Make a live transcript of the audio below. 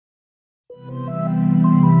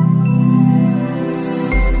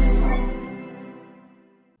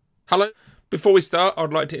Hello. Before we start,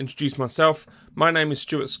 I'd like to introduce myself. My name is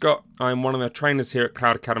Stuart Scott. I am one of the trainers here at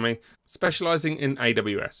Cloud Academy, specialising in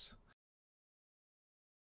AWS.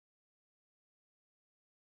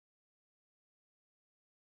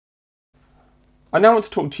 I now want to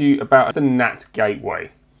talk to you about the Nat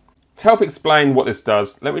Gateway. To help explain what this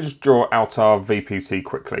does, let me just draw out our VPC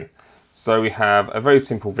quickly. So we have a very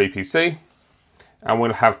simple VPC, and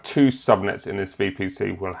we'll have two subnets in this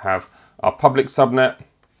VPC. We'll have our public subnet,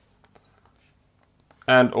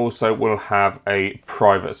 and also we'll have a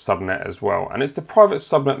private subnet as well. And it's the private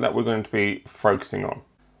subnet that we're going to be focusing on.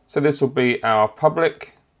 So this will be our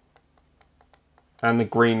public, and the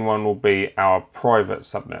green one will be our private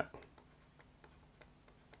subnet.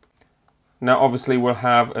 Now obviously we'll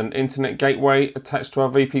have an internet gateway attached to our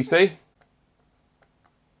VPC,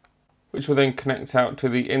 which will then connect out to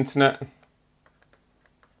the internet.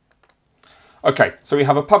 Okay, so we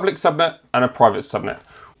have a public subnet and a private subnet.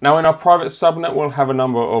 Now in our private subnet, we'll have a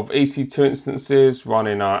number of EC2 instances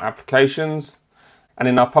running our applications. And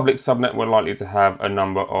in our public subnet, we're likely to have a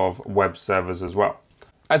number of web servers as well.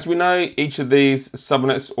 As we know, each of these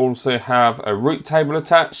subnets also have a route table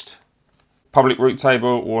attached. Public route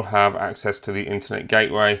table will have access to the internet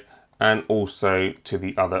gateway and also to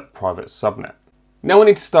the other private subnet. Now we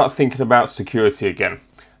need to start thinking about security again.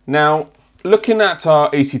 Now, looking at our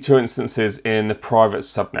EC2 instances in the private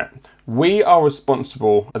subnet, we are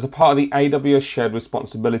responsible, as a part of the AWS shared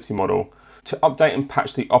responsibility model, to update and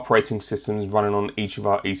patch the operating systems running on each of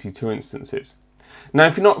our EC2 instances. Now,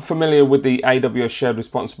 if you're not familiar with the AWS shared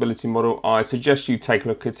responsibility model, I suggest you take a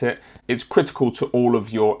look at it. It's critical to all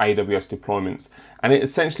of your AWS deployments, and it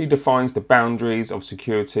essentially defines the boundaries of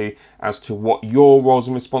security as to what your roles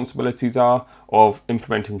and responsibilities are of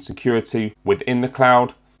implementing security within the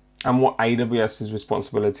cloud, and what AWS's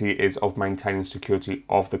responsibility is of maintaining security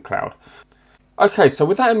of the cloud. Okay, so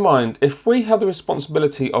with that in mind, if we have the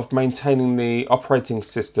responsibility of maintaining the operating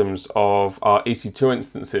systems of our EC2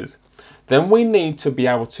 instances, then we need to be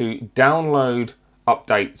able to download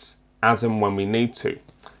updates as and when we need to.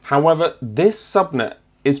 However, this subnet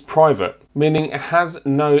is private, meaning it has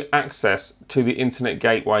no access to the internet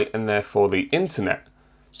gateway and therefore the internet.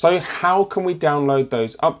 So how can we download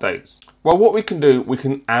those updates? Well, what we can do, we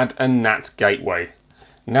can add a Nat Gateway.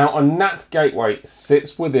 Now, a Nat Gateway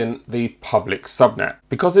sits within the public subnet.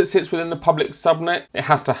 Because it sits within the public subnet, it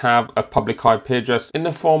has to have a public IP address in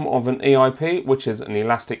the form of an EIP, which is an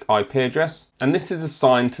elastic IP address, and this is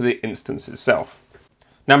assigned to the instance itself.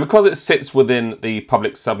 Now, because it sits within the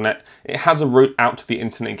public subnet, it has a route out to the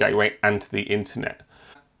internet gateway and to the internet.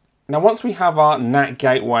 Now, once we have our Nat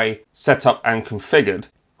Gateway set up and configured,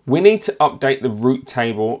 we need to update the route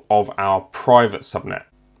table of our private subnet.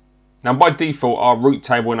 Now by default, our route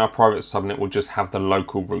table in our private subnet will just have the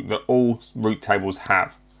local route that all route tables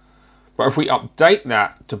have. But if we update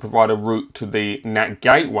that to provide a route to the Nat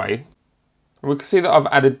Gateway, we can see that I've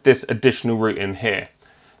added this additional route in here.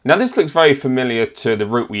 Now this looks very familiar to the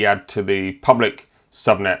route we add to the public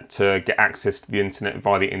subnet to get access to the internet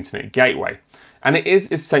via the internet gateway. And it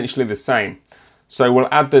is essentially the same. So we'll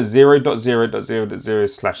add the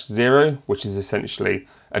 0.0.0.0/0, which is essentially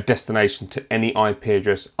a destination to any IP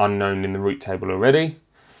address unknown in the route table already.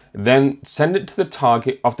 Then send it to the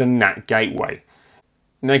target of the Nat Gateway.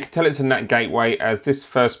 Now you can tell it's a Nat Gateway as this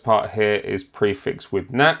first part here is prefixed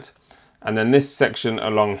with Nat. And then this section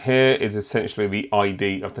along here is essentially the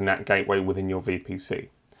ID of the Nat Gateway within your VPC.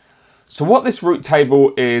 So what this route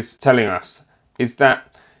table is telling us is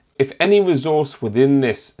that if any resource within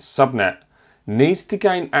this subnet needs to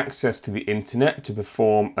gain access to the internet to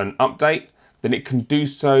perform an update, then it can do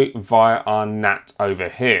so via our NAT over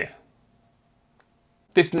here.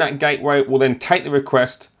 This NAT gateway will then take the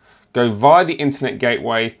request, go via the internet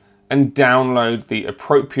gateway and download the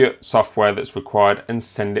appropriate software that's required and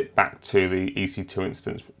send it back to the EC2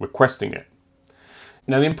 instance requesting it.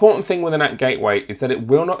 Now the important thing with the NAT gateway is that it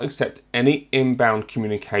will not accept any inbound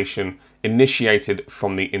communication initiated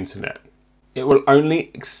from the internet. It will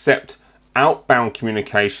only accept outbound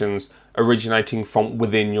communications originating from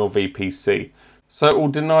within your VPC. So it will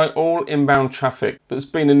deny all inbound traffic that's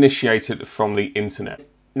been initiated from the internet.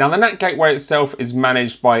 Now the NAT gateway itself is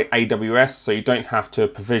managed by AWS, so you don't have to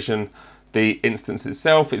provision the instance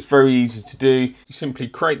itself. It's very easy to do. You simply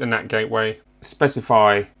create the NAT gateway,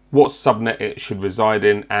 specify what subnet it should reside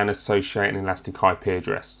in and associate an elastic IP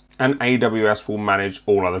address. And AWS will manage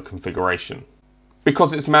all other configuration.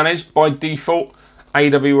 Because it's managed by default,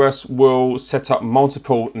 AWS will set up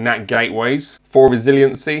multiple NAT gateways for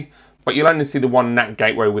resiliency, but you'll only see the one NAT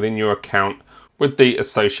gateway within your account with the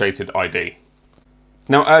associated ID.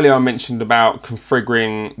 Now earlier I mentioned about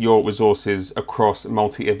configuring your resources across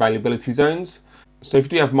multi-availability zones. So if you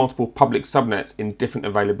do have multiple public subnets in different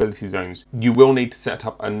availability zones, you will need to set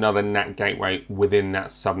up another NAT gateway within that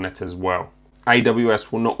subnet as well.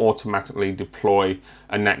 AWS will not automatically deploy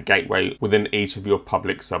a NAT gateway within each of your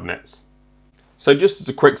public subnets. So just as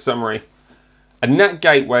a quick summary, a NAT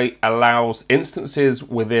gateway allows instances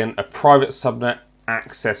within a private subnet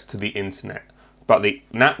access to the internet, but the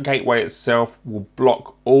NAT gateway itself will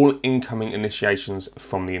block all incoming initiations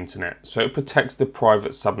from the internet. So it protects the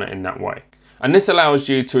private subnet in that way. And this allows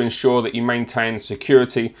you to ensure that you maintain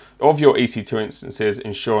security of your EC2 instances,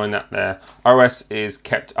 ensuring that their OS is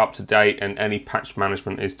kept up to date and any patch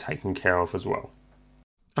management is taken care of as well.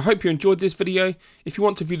 I hope you enjoyed this video. If you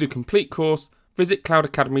want to view the complete course, visit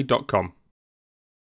cloudacademy.com.